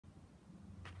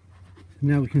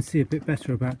Now we can see a bit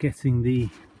better about getting the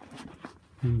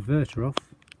inverter off.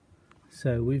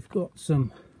 So we've got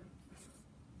some,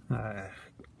 where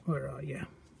are you?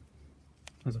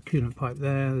 There's a coolant pipe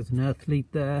there, there's an earth lead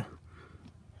there,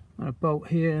 and a bolt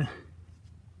here,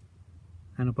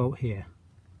 and a bolt here.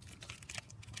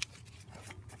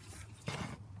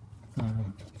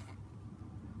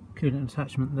 Coolant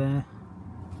attachment there.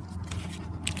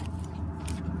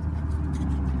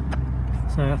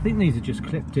 So I think these are just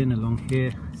clipped in along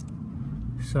here.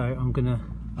 So I'm going to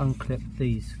unclip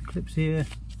these clips here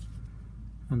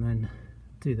and then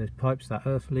do those pipes, that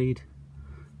earth lead,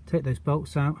 take those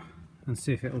bolts out and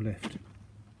see if it will lift.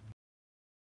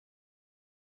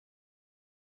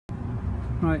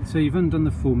 Right, so you've undone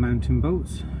the full mounting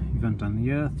bolts, you've undone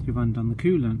the earth, you've undone the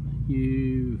coolant,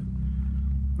 you've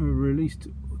released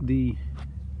the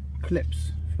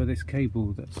clips for this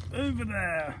cable that's over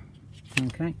there.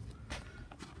 Okay.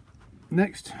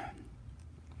 Next,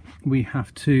 we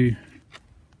have to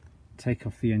take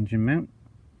off the engine mount.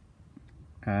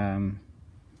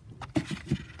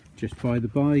 Just by the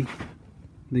by,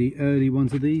 the early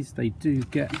ones of these, they do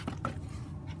get,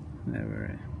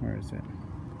 where is it?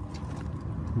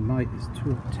 The light is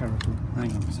too terrible.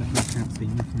 Hang on a second, I can't see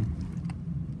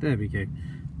nothing. There we go.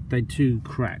 They do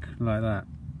crack like that.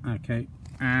 Okay,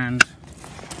 and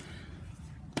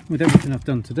with everything I've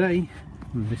done today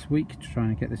and this week to try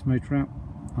and get this motor out,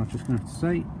 I'm just going to have to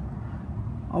say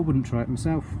I wouldn't try it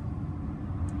myself.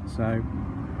 So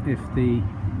if the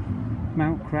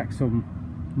mount cracks on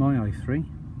my i3,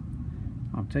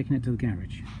 I'm taking it to the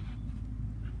garage.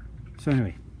 So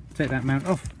anyway, take that mount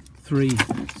off. 3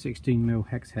 16mm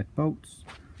hex head bolts.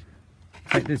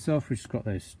 Take this off, which has got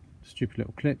those stupid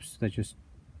little clips. They just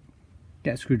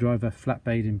get a screwdriver, flat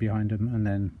blade in behind them, and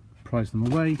then prise them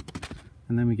away.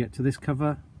 And then we get to this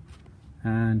cover,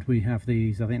 and we have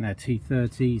these, I think they're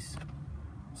T30s.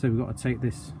 So we've got to take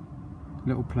this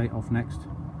little plate off next.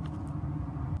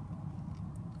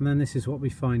 And then this is what we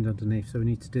find underneath. So we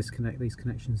need to disconnect these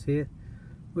connections here,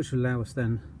 which will allow us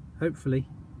then, hopefully,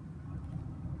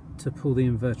 to pull the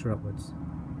inverter upwards.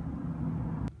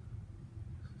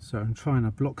 So I'm trying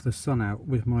to block the sun out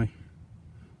with my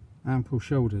ample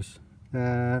shoulders.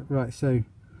 Right, so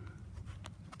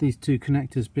these two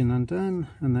connectors been undone,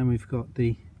 and then we've got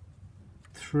the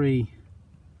 3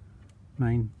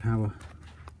 main power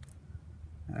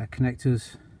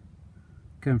connectors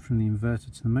going from the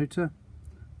inverter to the motor.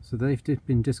 So they've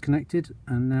been disconnected,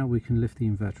 and now we can lift the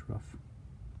inverter off.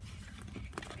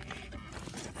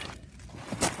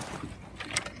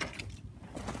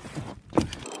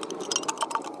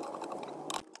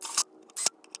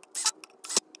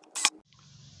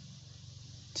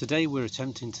 Today we're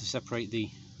attempting to separate the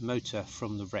motor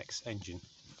from the Rex engine.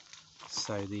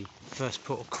 So the first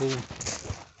port of call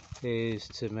is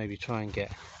to maybe try and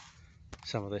get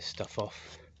some of this stuff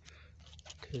off,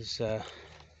 because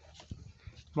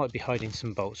might be hiding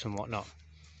some bolts and whatnot.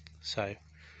 So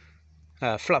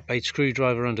flat blade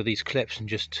screwdriver under these clips and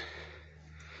just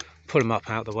pull them up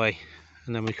out of the way,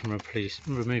 and then we can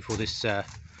remove all this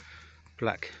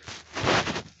black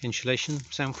insulation,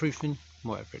 soundproofing,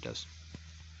 whatever it does.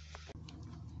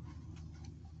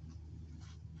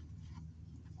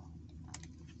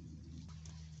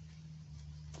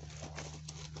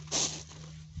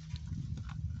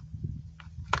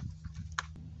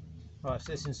 Right,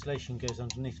 so this insulation goes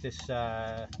underneath this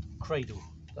cradle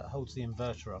that holds the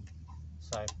inverter up.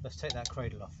 So let's take that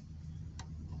cradle off.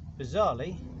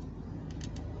 Bizarrely,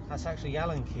 that's actually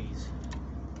Allen keys.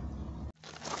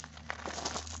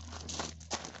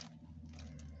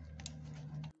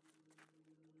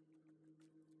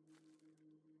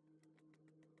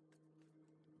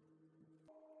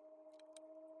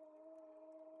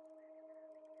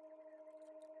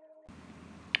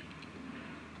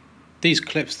 These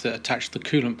clips that attach the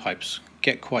coolant pipes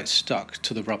get quite stuck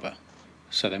to the rubber,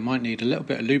 so they might need a little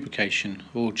bit of lubrication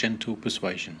or gentle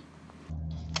persuasion.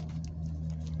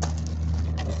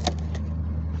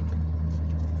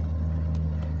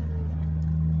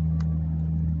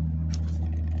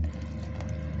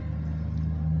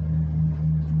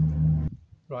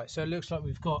 Right, so it looks like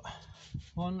we've got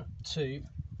 1, 2,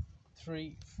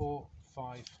 3, 4,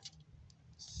 5,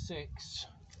 6,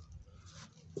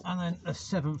 and then a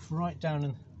 7th right down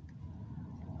and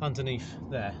underneath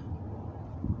there.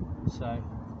 So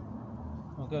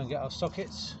we'll go and get our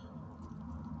sockets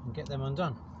and get them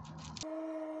undone.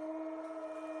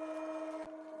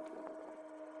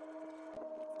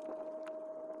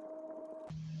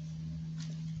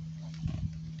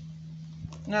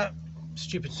 No,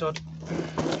 stupid sod.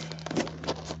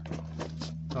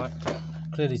 Right,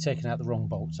 clearly taking out the wrong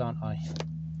bolts, aren't I?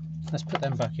 let's put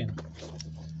them back in.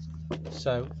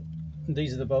 So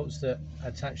these are the bolts that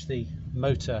attach the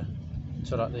motor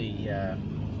to like the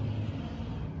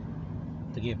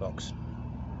gearbox.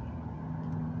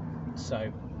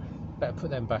 So better put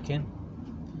them back in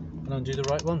and undo the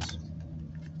right ones.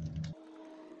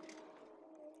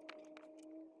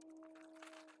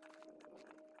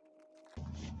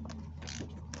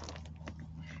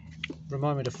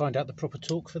 Remind me to find out the proper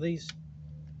torque for these,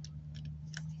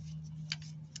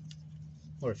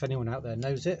 or if anyone out there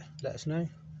knows it, let us know.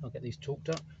 I'll get these torqued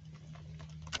up.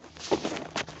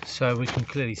 So we can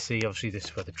clearly see, obviously this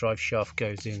is where the drive shaft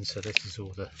goes in, so this is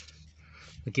all the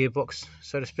gearbox,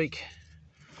 so to speak,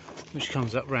 which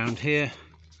comes up round here,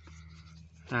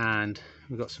 and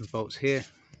we've got some bolts here,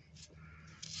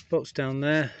 bolts down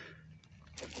there.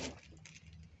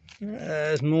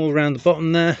 There's more around the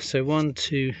bottom there, so 1,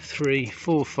 2, 3,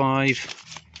 4, 5,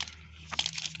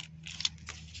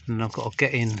 and I've got to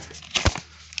get in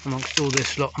amongst all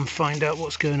this lot and find out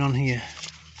what's going on here.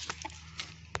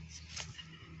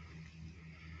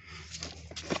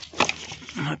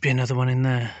 Might be another one in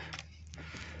there.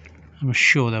 I'm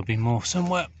sure there'll be more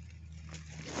somewhere.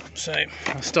 So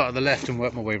I'll start at the left and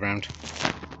work my way around.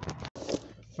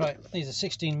 Right, these are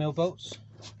 16mm bolts.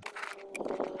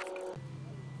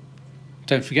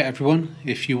 Don't forget everyone,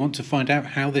 if you want to find out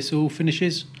how this all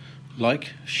finishes, like,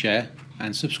 share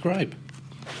and subscribe.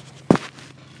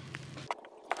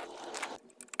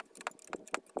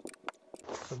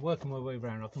 So working my way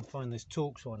around, I can find this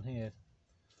Torx one here.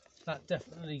 That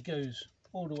definitely goes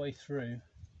all the way through,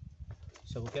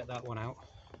 so we'll get that one out.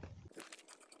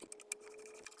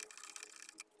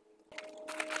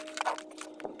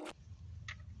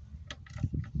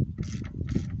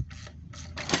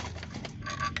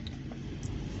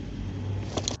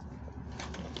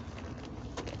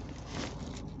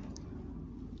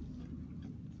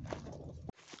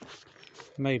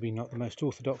 Maybe not the most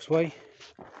orthodox way,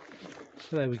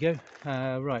 so there we go.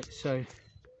 Right, so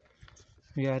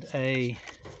we had a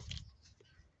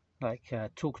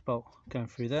Torx bolt going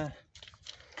through there,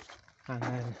 and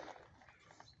then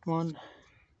 1,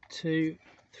 2,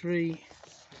 3,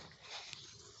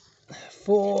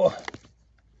 4,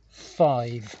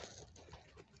 5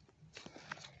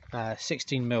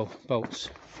 16mm bolts,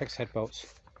 hex head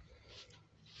bolts,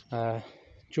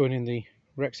 joining the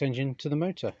Rex engine to the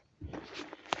motor.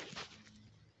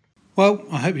 Well,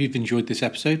 I hope you've enjoyed this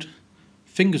episode.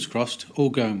 Fingers crossed, all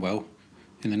going well.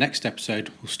 In the next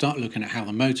episode, we'll start looking at how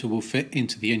the motor will fit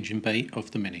into the engine bay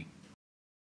of the Mini.